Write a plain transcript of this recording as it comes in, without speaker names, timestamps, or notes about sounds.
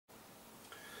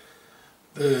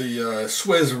The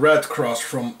Swiss Red Cross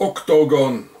from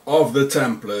OCTOGON of the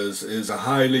Templars is a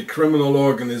highly criminal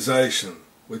organization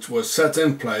which was set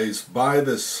in place by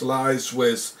the sly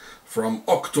Swiss from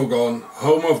OCTOGON,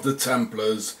 home of the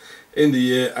Templars, in the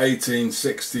year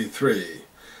 1863,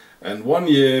 and 1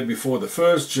 year before the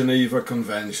first Geneva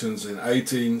Conventions in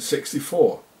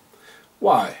 1864.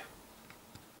 Why?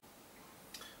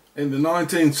 In the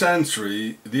 19th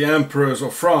century, the emperors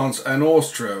of France and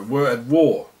Austria were at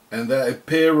war, and their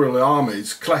imperial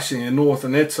armies clashing in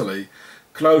northern Italy,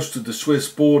 close to the Swiss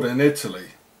border in Italy,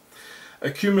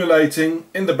 accumulating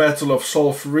in the Battle of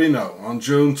Solferino on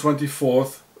June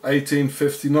 24th,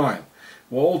 1859,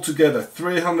 were altogether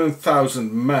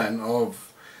 300,000 men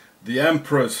of the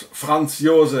emperors Franz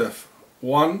Joseph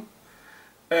I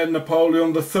and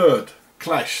Napoleon III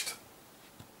clashed.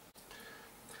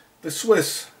 The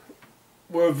Swiss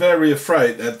were very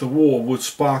afraid that the war would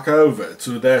spark over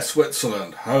to their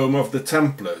Switzerland, home of the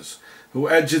Templars, who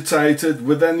agitated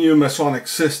with their new Masonic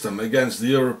system against the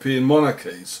European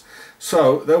monarchies,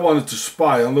 so they wanted to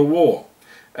spy on the war,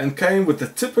 and came with the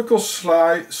typical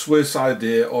sly Swiss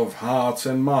idea of hearts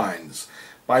and minds,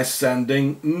 by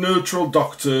sending neutral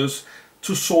doctors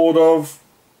to sort of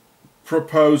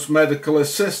propose medical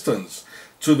assistance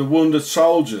to the wounded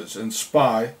soldiers and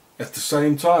spy at the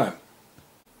same time.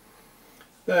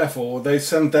 Therefore, they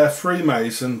sent their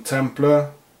Freemason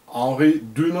Templar Henri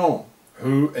Dunant,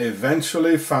 who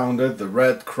eventually founded the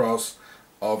Red Cross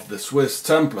of the Swiss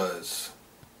Templars.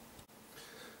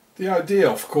 The idea,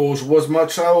 of course, was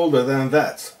much older than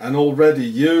that, and already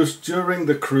used during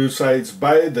the Crusades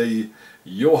by the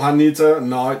Johanniter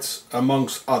Knights,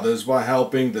 amongst others, by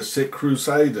helping the sick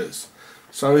Crusaders.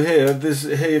 So here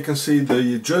you can see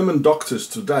the German doctors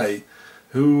today,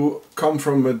 who come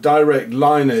from a direct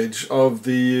lineage of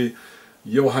the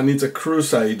Johanniter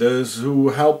Crusaders who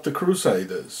helped the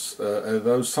Crusaders at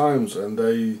those times, and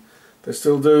they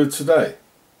still do it today.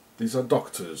 These are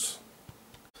doctors.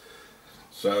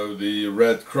 So the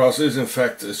Red Cross is in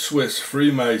fact a Swiss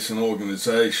Freemason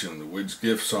organization which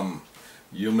gives some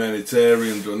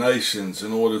humanitarian donations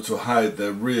in order to hide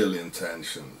their real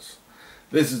intentions.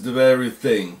 This is the very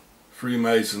thing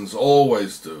Freemasons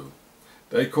always do.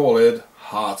 They call it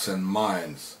hearts and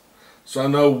minds. So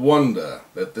no wonder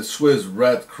that the Swiss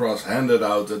Red Cross handed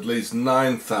out at least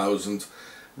 9,000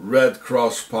 Red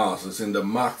Cross passes in the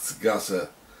MARKTGASSE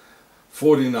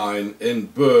 49 in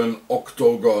Bern,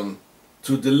 OCTOGON,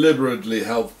 to deliberately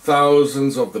help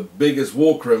thousands of the biggest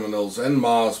war criminals and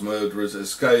mass murderers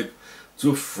escape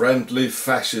to friendly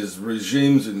fascist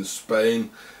regimes in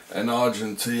Spain and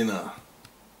Argentina.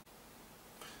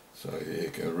 So here you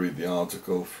can read the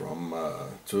article from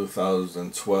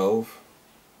 2012.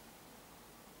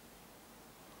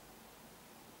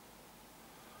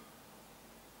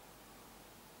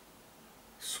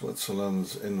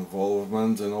 Switzerland's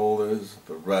involvement in all this,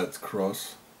 the Red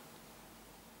Cross.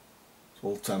 It's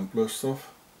all Templar stuff.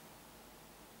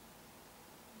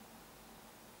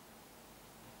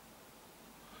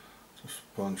 Just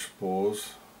punch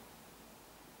pause.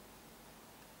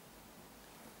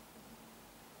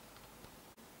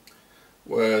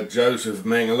 Where Joseph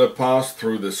Mengele passed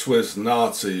through the Swiss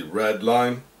Nazi Red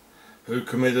Line, who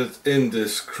committed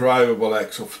indescribable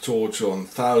acts of torture on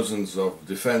thousands of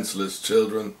defenseless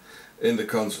children in the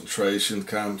concentration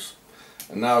camps.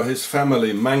 And now his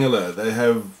family, Mengele, they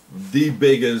have the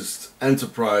biggest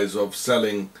enterprise of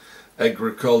selling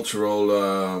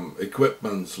agricultural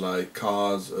equipments like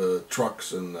cars,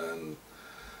 trucks and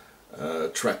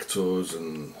tractors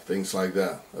and things like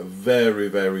that. A very,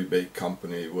 very big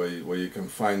company where you can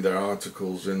find their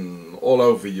articles in all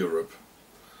over Europe.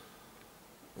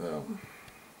 You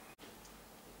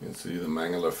can see the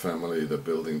Mengele family, they're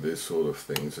building these sort of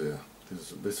things here.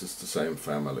 This is the same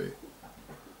family.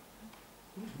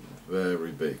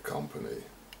 Very big company.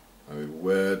 I mean,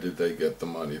 where did they get the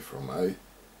money from, eh?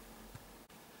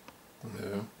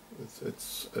 Yeah,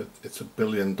 it's a $1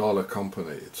 billion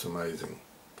company. It's amazing.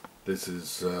 This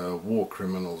is war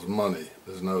criminals' money,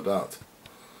 there's no doubt.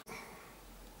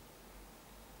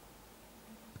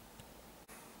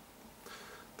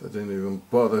 They didn't even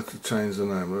bother to change the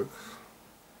name, look.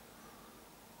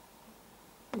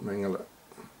 Mengele.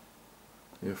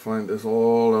 You find this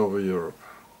all over Europe.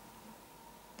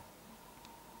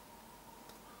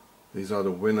 These are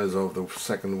the winners of the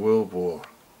Second World War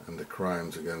and the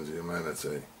crimes against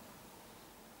humanity.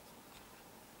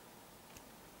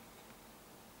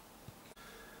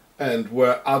 And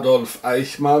where Adolf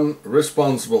Eichmann,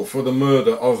 responsible for the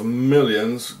murder of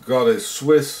millions, got his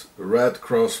Swiss Red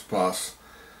Cross pass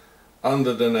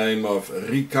under the name of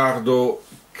Ricardo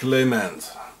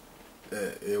Klement.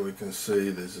 here we can see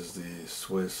this is the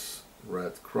Swiss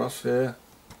Red Cross here.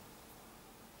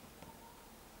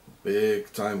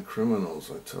 Big time criminals,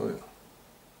 I tell you.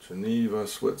 Geneva,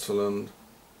 Switzerland.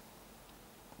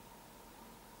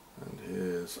 And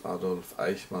here's Adolf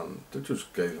Eichmann. They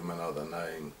just gave him another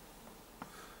name.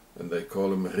 And they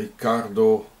call him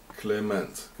Ricardo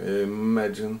Klement. Can you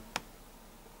imagine?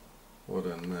 What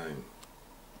a name.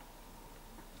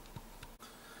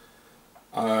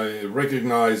 I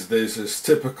recognize this as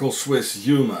typical Swiss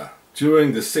humor.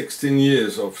 During the 16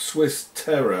 years of Swiss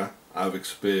terror I've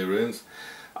experienced,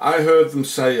 I heard them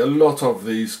say a lot of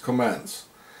these comments.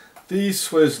 These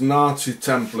Swiss Nazi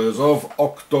Templars of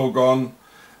OCTOGON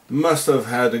must have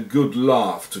had a good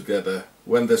laugh together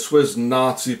when the Swiss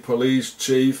Nazi police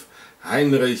chief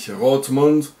Heinrich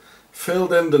Rothmund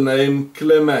filled in the name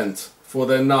Klement for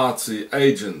their Nazi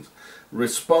agent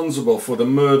responsible for the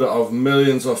murder of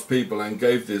millions of people, and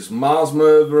gave this mass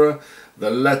murderer the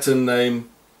Latin name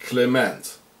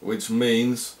Klement, which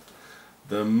means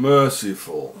the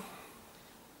merciful.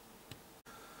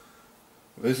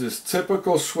 This is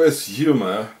typical Swiss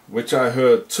humor, which I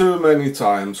heard too many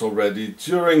times already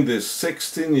during this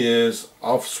 16 years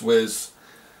of Swiss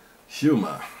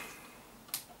humor.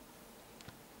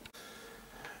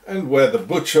 And where the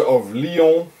butcher of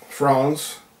Lyon,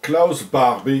 France, Klaus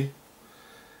Barbie,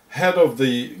 head of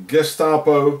the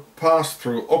Gestapo, passed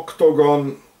through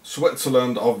OCTOGON,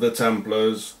 Switzerland of the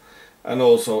Templars, and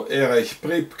also Erich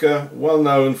Priebke, well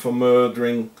known for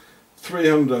murdering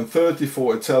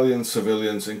 334 Italian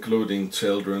civilians, including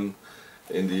children,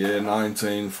 in the year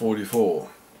 1944.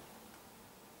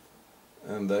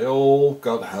 And they all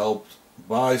got helped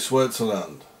by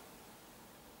Switzerland.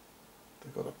 They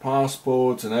got a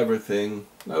passport and everything,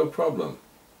 no problem.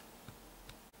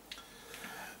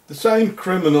 The same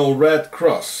criminal Red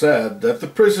Cross said that the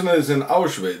prisoners in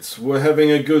Auschwitz were having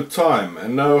a good time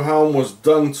and no harm was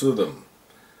done to them.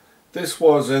 This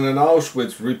was in an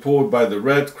Auschwitz report by the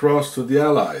Red Cross to the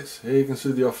Allies. Here you can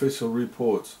see the official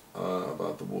report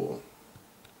about the war.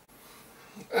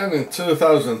 And in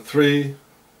 2003,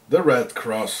 the Red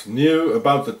Cross knew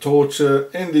about the torture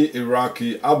in the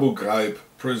Iraqi Abu Ghraib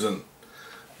prison,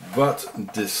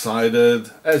 but decided,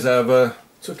 as ever,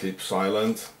 to keep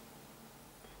silent.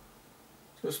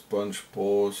 Just punch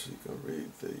pause, you can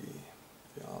read the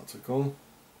article.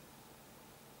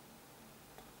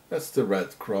 That's the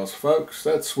Red Cross, folks.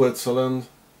 That's Switzerland.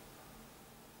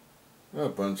 They're a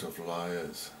bunch of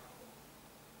liars.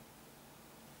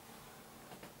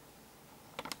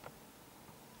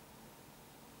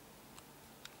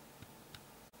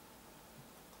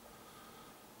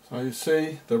 So you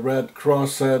see, the Red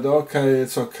Cross said, okay,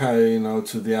 it's okay, you know,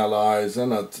 to the Allies.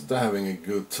 They're having a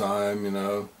good time, you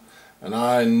know. And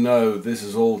I know this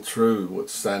is all true,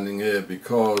 what's standing here,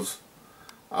 because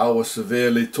I was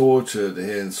severely tortured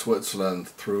here in Switzerland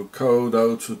through code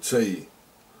O2T,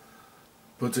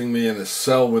 putting me in a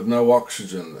cell with no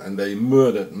oxygen, and they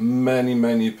murdered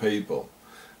many people.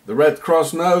 The Red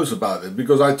Cross knows about it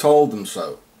because I told them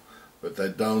so, but they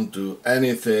don't do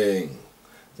anything.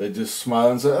 They just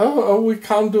smile and say, oh, we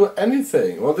can't do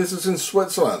anything. Well, this is in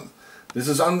Switzerland. This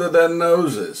is under their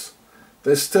noses.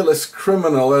 They're still as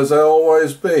criminal as they've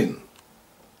always been.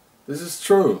 This is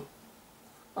true.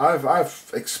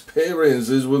 I've experienced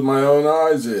this with my own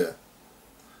eyes here.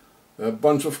 They're a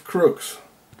bunch of crooks.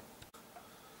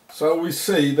 So we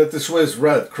see that the Swiss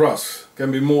Red Cross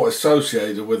can be more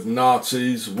associated with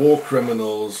Nazis, war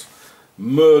criminals,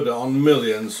 murder on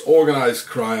millions, organized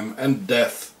crime and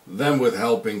death than with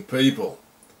helping people.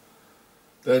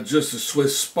 They're just a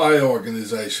Swiss spy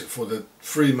organization for the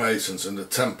Freemasons and the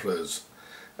Templars.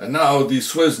 And now these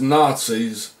Swiss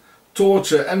Nazis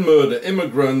torture and murder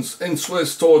immigrants in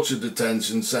Swiss torture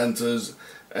detention centers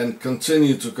and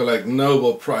continue to collect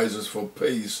Nobel Prizes for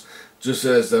peace, just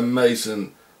as the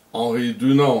Mason Henri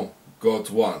Dunant got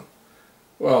one.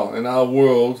 Well, in our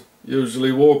world,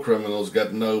 usually war criminals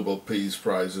get Nobel Peace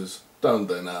Prizes, don't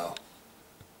they now?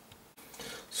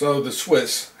 So the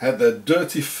Swiss had their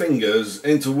dirty fingers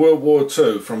into World War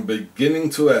II from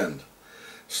beginning to end,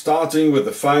 starting with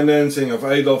the financing of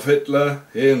Adolf Hitler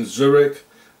here in Zurich,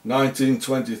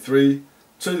 1923,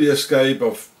 to the escape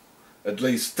of at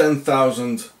least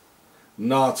 10,000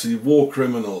 Nazi war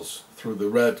criminals through the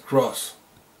Red Cross.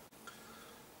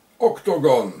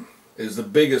 OCTOGON is the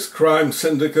biggest crime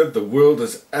syndicate the world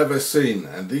has ever seen,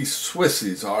 and these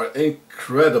Swissies are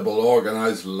incredible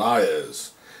organized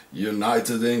liars,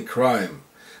 united in crime.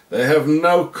 They have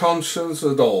no conscience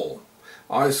at all,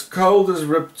 as cold as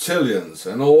reptilians,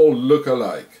 and all look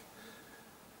alike.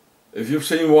 If you've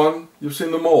seen one, you've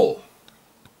seen them all.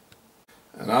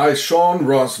 And I, Sean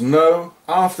Ross, know,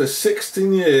 after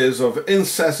 16 years of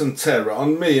incessant terror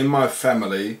on me and my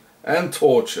family and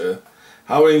torture,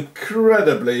 how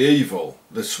incredibly evil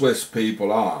the Swiss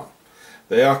people are.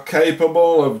 They are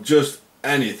capable of just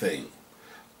anything.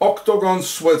 Octagon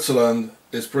Switzerland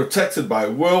is protected by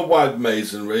worldwide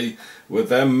masonry with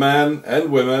their men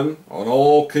and women on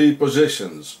all key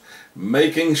positions,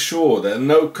 making sure that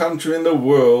no country in the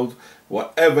world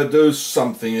will ever do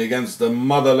something against the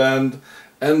motherland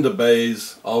and the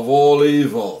base of all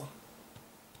evil.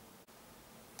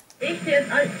 Ich,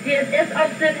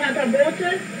 DSS-Aufsicht Hertha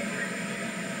Bote,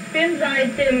 bin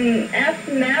seit dem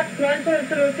 1. März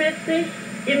 1945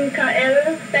 im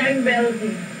KL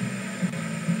Bergen-Belsen.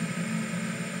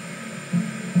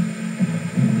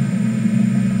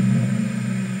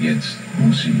 Jetzt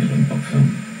muss sie ihren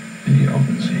Opfern in die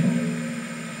Augen sehen.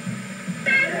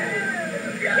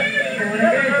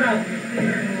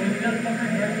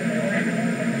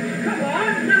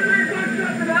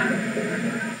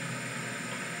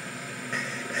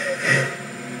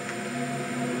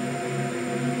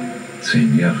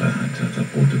 10 Jahre hat er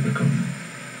Verbote bekommen.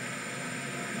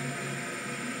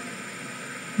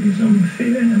 Wieso einen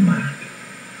Fehler gemacht?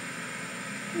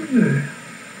 Nö.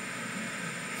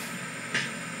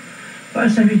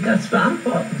 Weiß nicht, wie ich das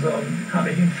beantworten soll.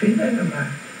 Habe ich einen Fehler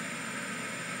gemacht?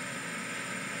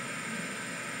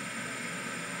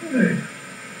 Nö.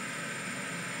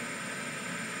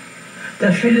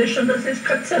 Der Fehler ist schon, dass ich das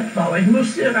KZ war. Ich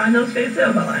musste hier rein, als wäre ich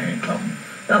selber reingekommen.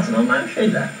 Das war mein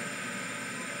Fehler.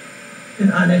 In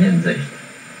einer Hinsicht.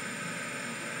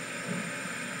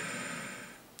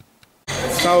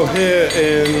 So here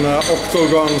in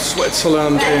Octogon,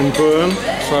 Switzerland in Bern,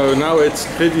 so now it's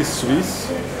Credit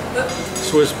Suisse,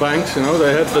 Swiss banks, you know,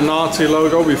 they had the Nazi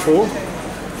logo before.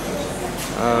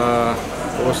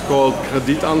 It was called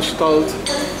Kreditanstalt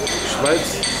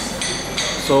Schweiz.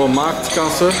 So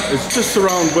MARKTGASSE, it's just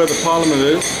around where the parliament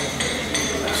is.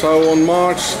 So on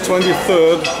March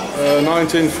 23rd,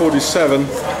 1947,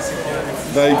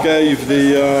 they gave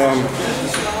the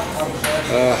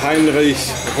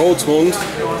HEINRICH ROTHMUND,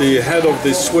 the head of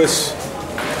the Swiss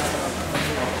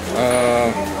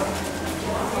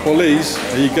police,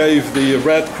 he gave the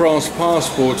Red Cross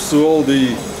passports to all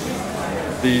the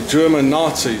German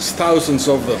Nazis, thousands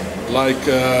of them, like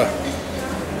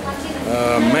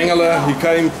Mengele. He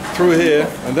came through here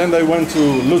and then they went to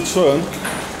Lucerne,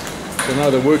 so now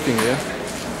they're working here.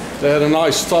 They had a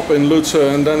nice stop in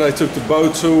Lucerne and then they took the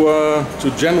boat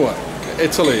to Genoa,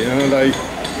 Italy, and they,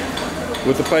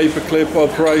 with the paperclip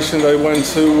operation, they went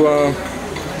to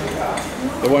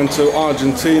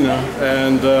Argentina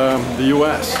and the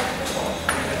US.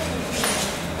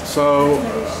 So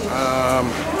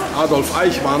Adolf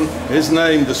Eichmann, his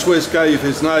name, the Swiss gave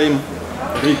his name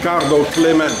Ricardo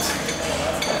Klement,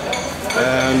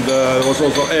 and there was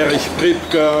also Erich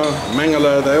Priebke,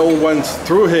 Mengele. They all went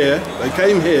through here. They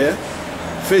came here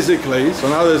physically. So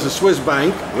now there's a Swiss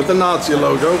bank with the Nazi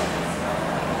logo,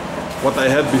 what they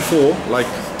had before, like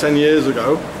 10 years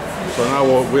ago. So now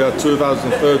we are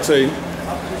 2013.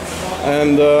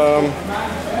 And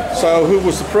so who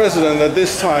was the president at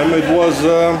this time? It was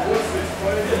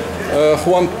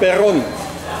Juan Perón.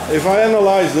 If I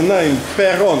analyze the name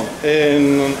Perón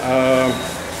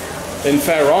in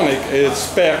Pharaonic, it's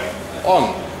Per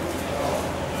on.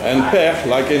 And Per,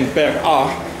 like in Per A,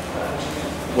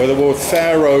 where the word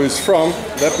Pharaoh is from,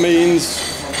 that means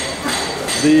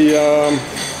the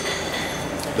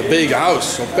big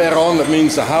house. So Perón, that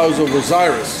means the house of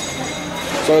Osiris.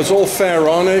 So it's all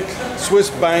Pharaonic,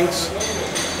 Swiss banks.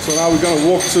 So now we're going to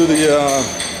walk to the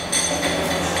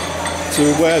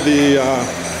to where the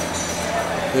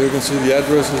here you can see the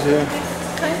addresses here.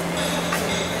 Okay.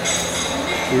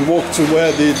 We walk to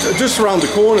where just around the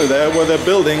corner there, where they're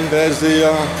building. There's the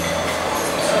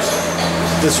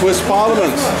Swiss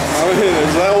Parliament. I mean,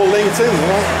 they're all linked in, you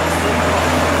know.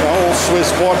 They're all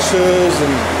Swiss watches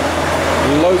and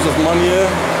loads of money here.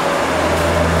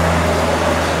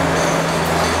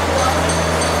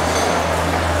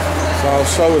 So I'll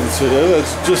show it to you.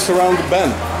 It's just around the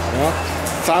bend. You know?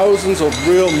 Thousands of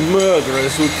real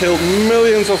murderers who killed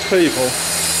millions of people,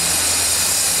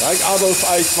 like Adolf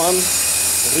Eichmann,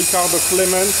 Ricardo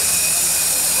Klement.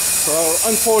 So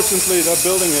unfortunately they're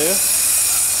building here.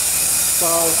 So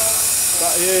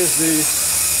that here is the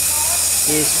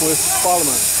Swiss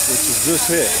Parliament, which is just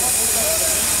here.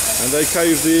 And they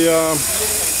gave the,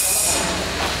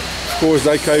 of course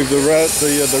they gave the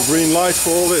green light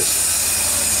for all this.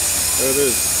 There it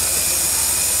is.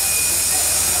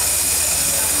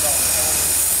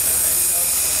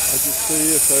 I just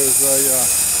see if there's a,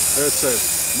 there it says,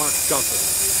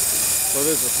 MARKTGASSE. So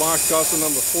this is MARKTGASSE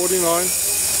number 49.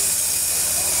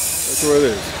 That's where it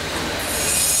is.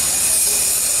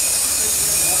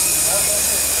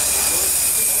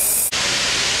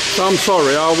 So I'm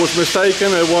sorry, I was mistaken.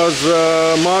 It was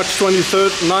March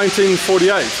 23rd,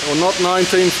 1948, or not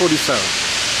 1947.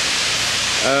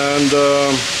 And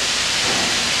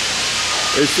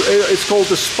it's called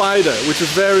the Spider, which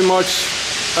is very much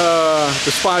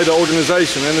the Spider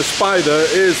organization. And the Spider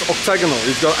is octagonal.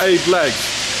 It's got 8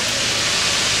 legs.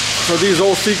 So these are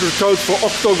all secret codes for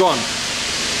OCTOGON.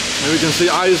 And we can see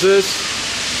Isis,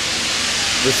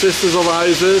 the sisters of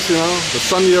Isis, you know, the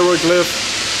sun hieroglyph.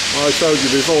 I showed you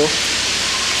before.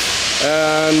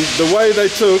 And the way they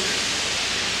took,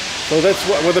 so that's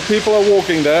where the people are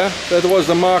walking there, that was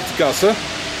the MARKTGASSE.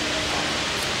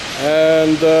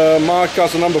 And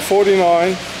MARKTGASSE number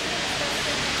 49,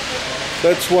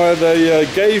 that's where they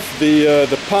gave the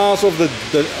pass of the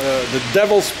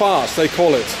Devil's Pass, they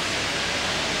call it.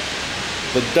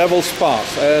 The Devil's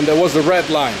Pass. And there was the red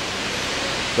line.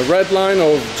 The red line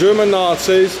of German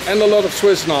Nazis and a lot of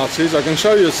Swiss Nazis. I can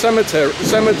show you a cemetery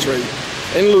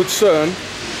in Lucerne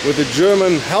with the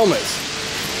German helmet.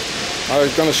 I'm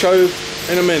going to show you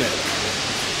in a minute.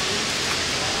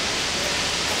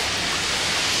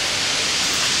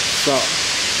 So,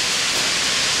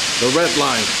 the red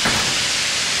line,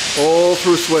 all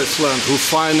through Switzerland, who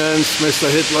financed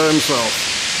Mr. Hitler himself.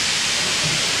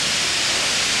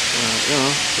 You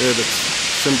know, here the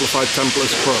simplified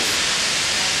Templar's cross.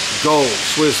 Gold,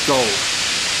 Swiss gold.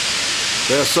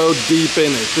 They're so deep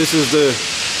in it. This is the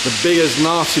biggest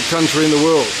Nazi country in the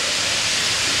world.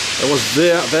 It was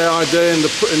their idea in the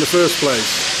first place.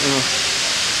 You know.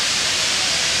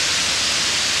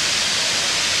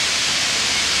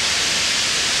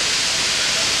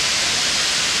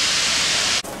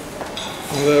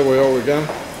 And there we are again.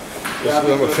 This is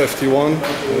number 51. And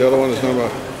the other one is number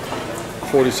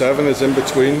 47. It's in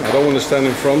between. I don't want to stand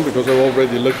in front because they're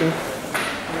already looking.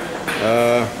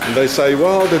 And they say,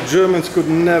 well, the Germans could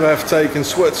never have taken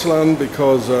Switzerland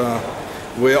because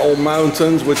we're all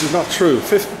mountains, which is not true.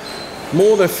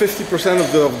 More than 50%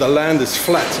 of the land is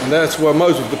flat, and that's where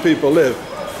most of the people live.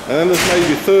 And then there's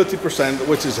maybe 30%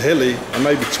 which is hilly, and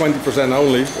maybe 20%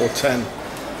 only, or 10.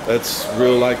 That's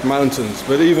real like mountains.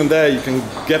 But even there you can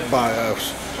get by.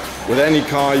 With any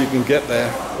car you can get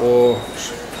there, or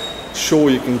sure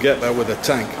you can get there with a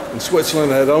tank. And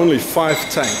Switzerland had only 5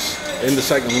 tanks in the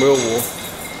Second World War,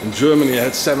 and Germany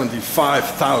had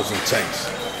 75,000 tanks.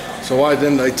 So why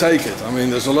didn't they take it? I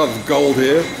mean, there's a lot of gold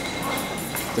here.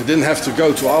 They didn't have to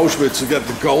go to Auschwitz to get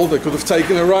the gold. They could have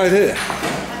taken it right here.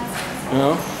 You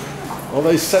know? Well,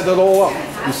 they set it all up,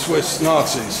 the Swiss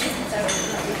Nazis.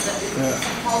 Yeah.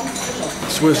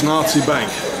 Swiss Nazi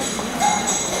bank.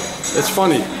 It's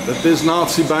funny that this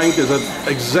Nazi bank is at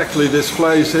exactly this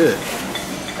place here,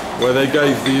 where they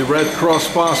gave the Red Cross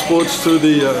passports to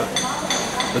the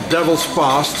Devil's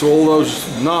Pass to all those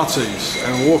Nazis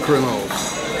and war criminals.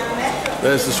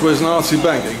 There's the Swiss Nazi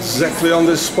bank, exactly on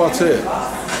this spot here.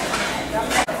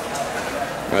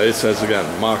 Now it says again,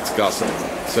 MARKTGASSE.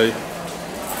 See?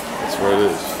 That's where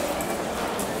it is.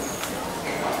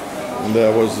 And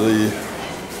there was the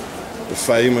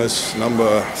famous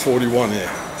number 41 here.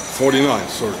 49,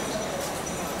 sorry.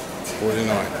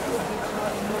 49.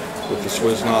 With the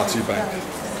Swiss Nazi bank.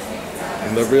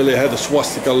 And they really had a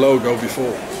swastika logo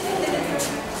before.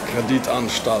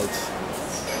 Kreditanstalt.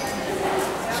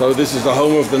 So this is the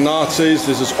home of the Nazis.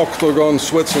 This is OCTOGON,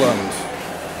 Switzerland.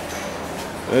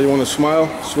 Yeah, you want to smile?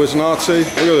 Swiss Nazi?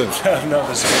 Look at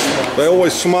them. They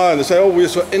always smile and they say, oh, we're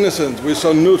so innocent, we're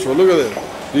so neutral. Look at it.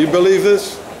 Do you believe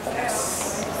this?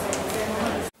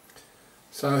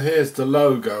 So here's the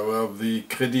logo of the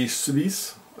Credit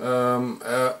Suisse,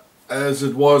 as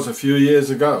it was a few years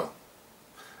ago.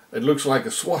 It looks like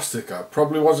a swastika.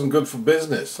 Probably wasn't good for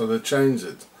business, so they changed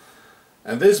it.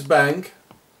 And this bank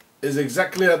is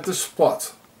exactly at the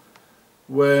spot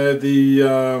where the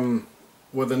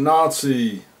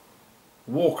Nazi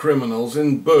war criminals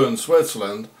in Bern,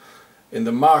 Switzerland, in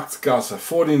the MARKTGASSE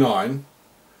 49,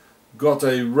 got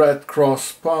a Red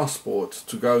Cross passport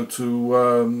to go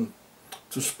to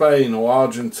Spain or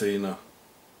Argentina.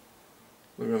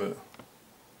 Look at it.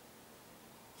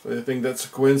 So you think that's a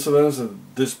coincidence that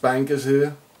this bank is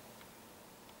here?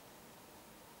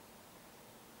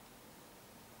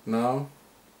 No?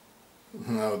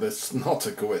 No, that's not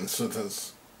a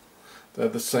coincidence. They're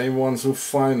the same ones who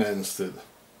financed it.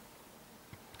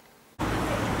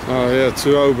 Oh yeah,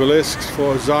 2 obelisks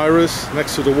for Osiris.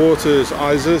 Next to the water is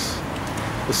Isis,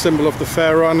 the symbol of the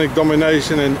pharaonic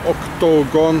domination in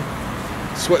OCTOGON,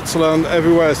 Switzerland.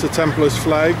 Everywhere is the Templars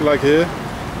flag, like here.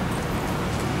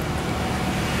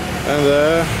 And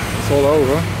there, it's all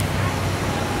over.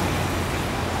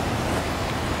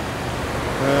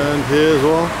 And here's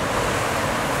one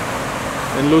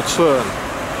in Lucerne,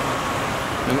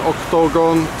 in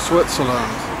OCTOGON,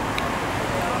 Switzerland.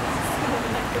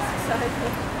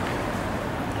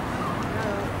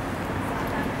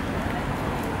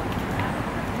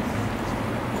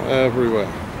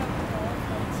 Everywhere.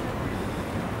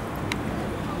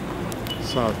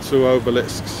 So, 2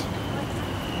 obelisks.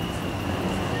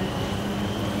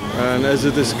 And as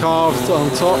it is carved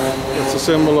on top, it's a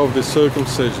symbol of the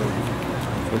circumcision,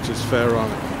 which is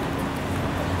pharaonic.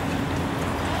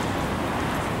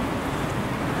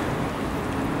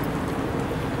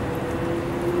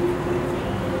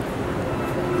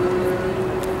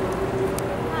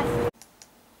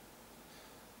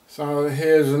 So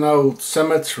here's an old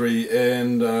cemetery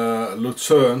in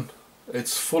Lucerne.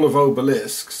 It's full of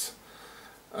obelisks.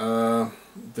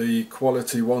 The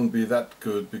quality won't be that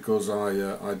good because I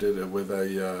did it with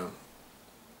a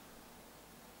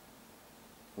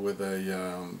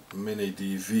mini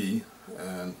DV,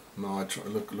 and now I try,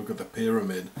 look at the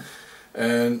pyramid.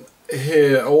 And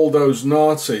here all those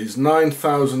Nazis,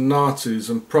 9,000 Nazis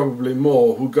and probably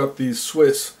more, who got these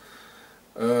Swiss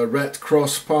Red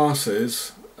Cross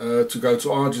passes to go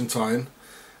to Argentine,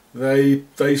 they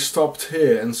stopped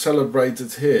here and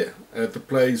celebrated here at the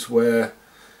place where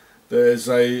there's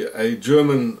a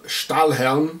German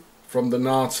Stahlhelm from the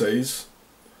Nazis,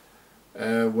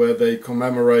 where they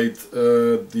commemorate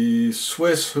the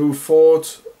Swiss who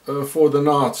fought for the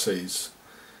Nazis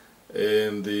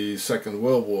in the Second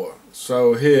World War.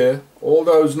 So here, all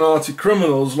those Nazi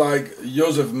criminals like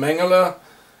Josef Mengele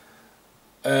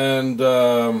and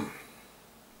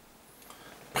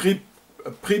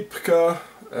Priebke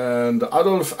and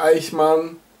Adolf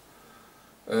Eichmann,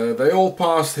 they all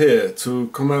passed here to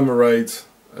commemorate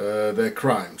their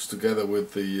crimes together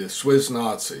with the Swiss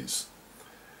Nazis.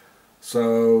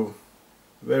 So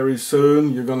very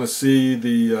soon you're gonna see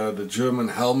the German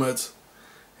helmet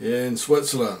here in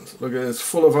Switzerland. Look at it, it's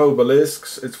full of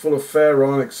obelisks, it's full of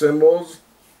pharaonic symbols,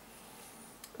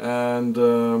 and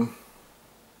yeah,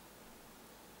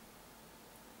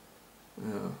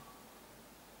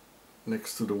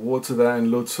 next to the water there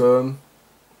in Lucerne.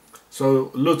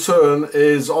 So Lucerne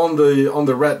is on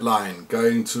the red line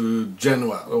going to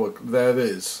Genoa. Oh, there it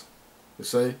is. You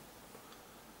see?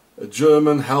 A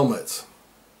German helmet.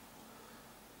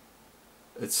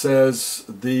 It says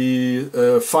the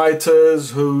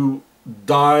fighters who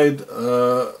died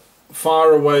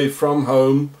far away from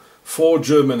home for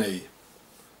Germany.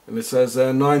 And it says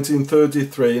there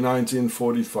 1933,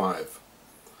 1945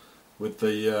 with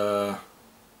the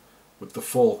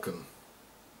falcon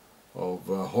of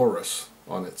Horus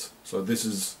on it. So this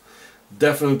is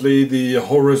definitely the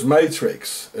Horus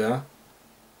Matrix, yeah?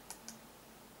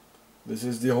 This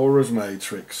is the Horus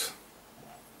Matrix.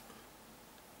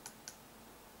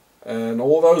 And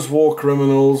all those war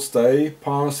criminals, they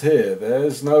passed here.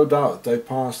 There's no doubt they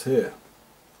passed here.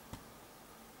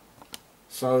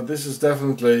 So this is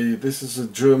definitely, this is a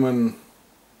German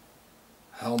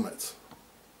helmet.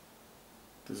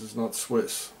 This is not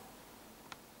Swiss.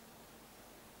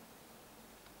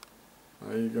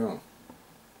 There you go.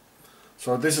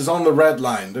 So this is on the red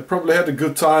line. They probably had a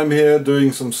good time here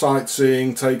doing some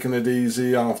sightseeing, taking it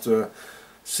easy after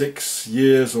 6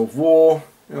 years of war,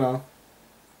 you know.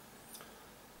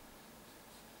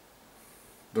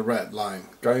 The red line,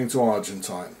 going to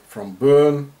Argentine. From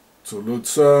Bern to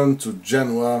Lucerne to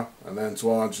Genoa and then to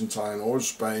Argentine or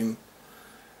Spain.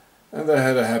 And they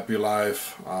had a happy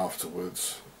life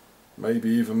afterwards. Maybe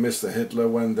even Mr. Hitler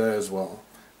went there as well.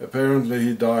 Apparently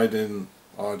he died in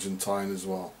Argentine as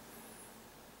well.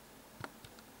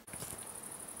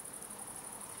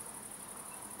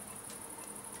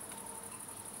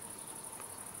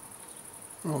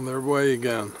 On their way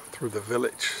again through the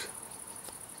village,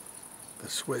 the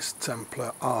Swiss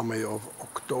Templar army of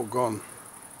OCTOGON.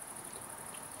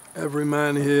 Every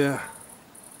man here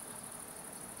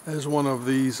has one of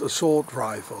these assault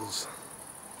rifles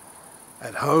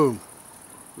at home,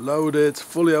 loaded,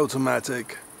 fully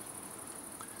automatic.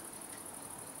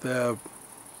 They're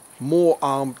more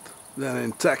armed than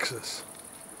in Texas.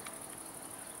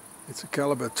 It's a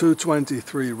caliber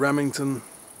 .223 Remington,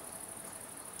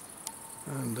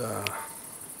 and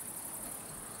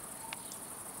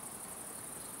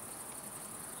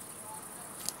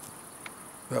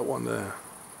that one there.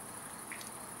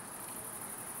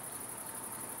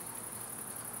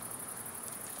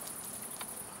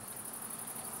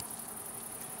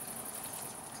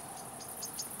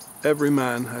 Every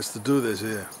man has to do this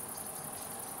here.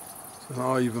 So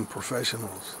not even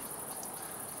professionals.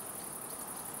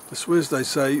 The Swiss, they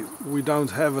say, we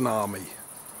don't have an army.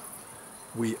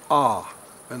 We are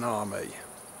an army.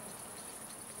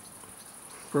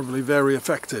 Probably very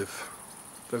effective.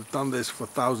 They've done this for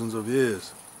thousands of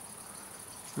years.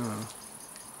 You know,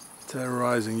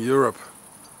 terrorizing Europe.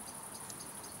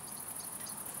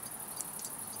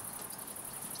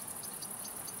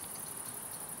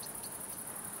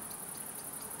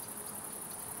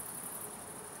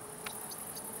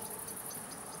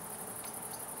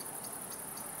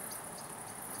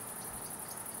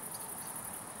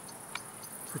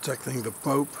 Protecting the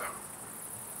Pope.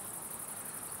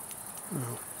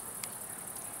 Oh.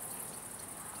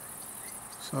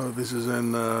 So this is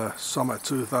in summer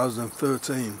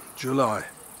 2013, July.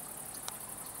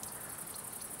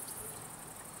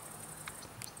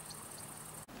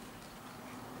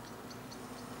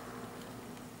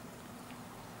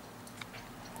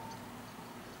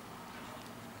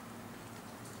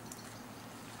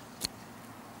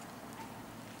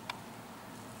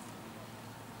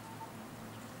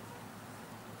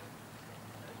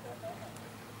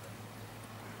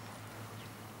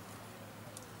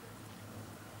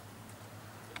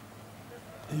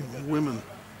 Even women,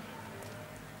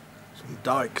 some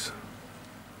dykes.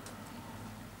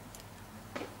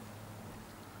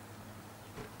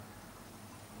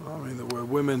 I mean, there were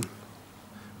women,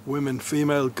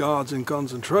 female guards in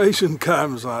concentration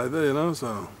camps either, you know,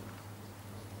 so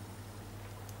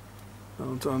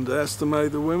don't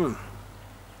underestimate the women.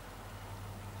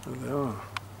 There they are.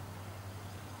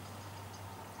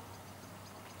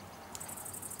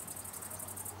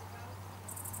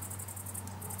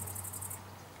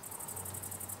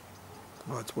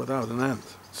 Oh, it's without an end.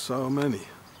 So many.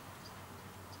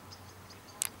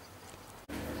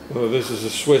 Well, this is a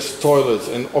Swiss toilet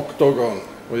in OCTOGON.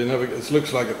 Well, you never. It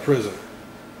looks like a prison.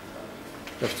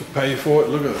 You have to pay for it.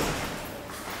 Look at it.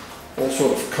 All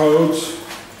sort of codes.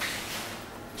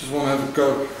 Just want to have a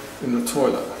go in the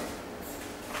toilet.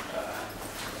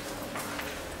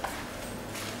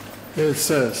 Here it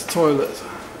says toilet.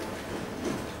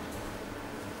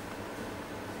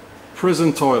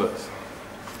 Prison toilet.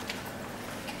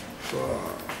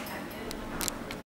 Wow.